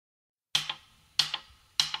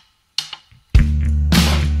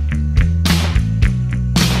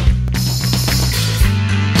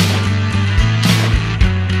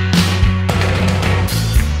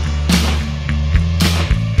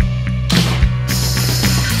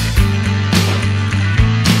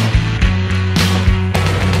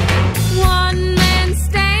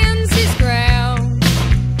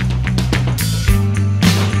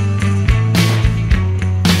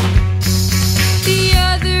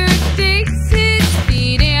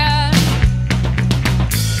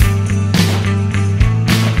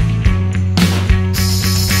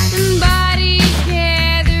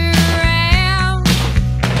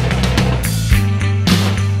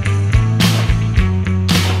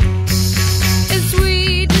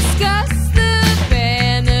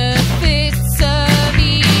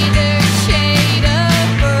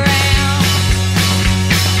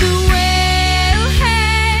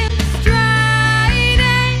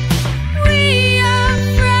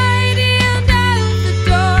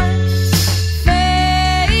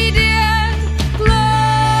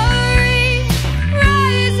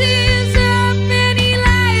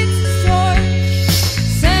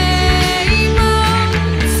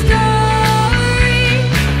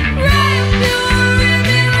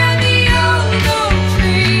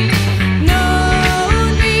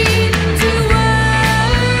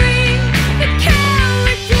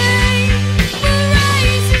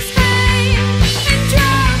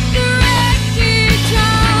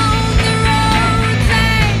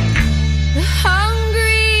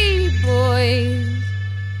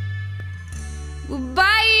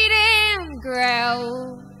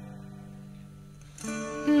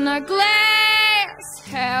In our glass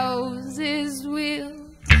houses we'll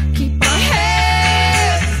keep our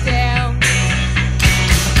heads down,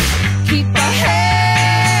 keep our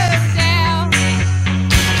heads down.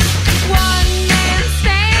 One man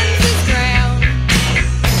stands his ground.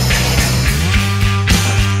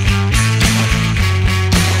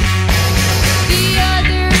 The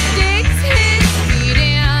other digs his feet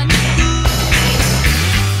in.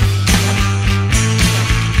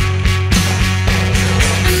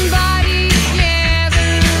 And bodies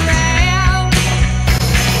gather round.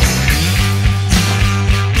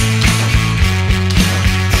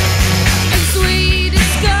 As we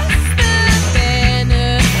discuss the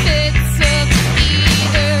benefits of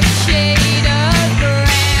either shade of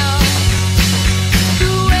brown.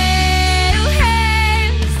 The well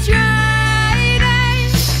has dried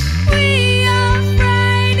and we are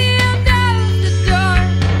frightened of the dark.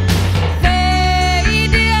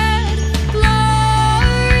 Faded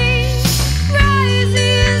glory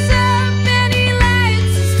rises up and he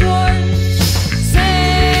lights his torch.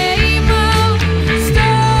 Same old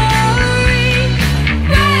story.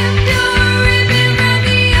 Wrap your ribbon round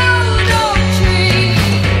the old oak tree.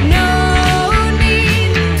 No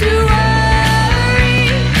need to worry.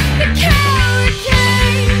 The coward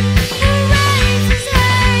king will raise his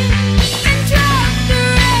hand and drop the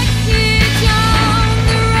wreckage on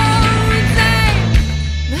the roads.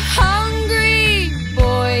 And the hungry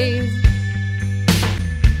boys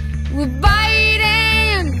will bite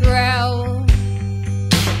and growl.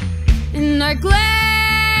 In our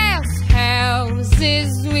glass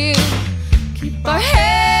houses we'll keep our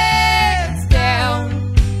heads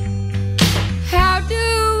down. How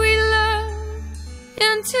do we look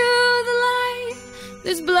into the light?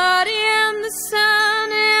 There's blood in the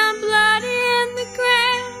sun and blood in the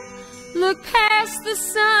ground. Look past the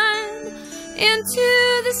sun into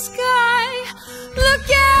the sky.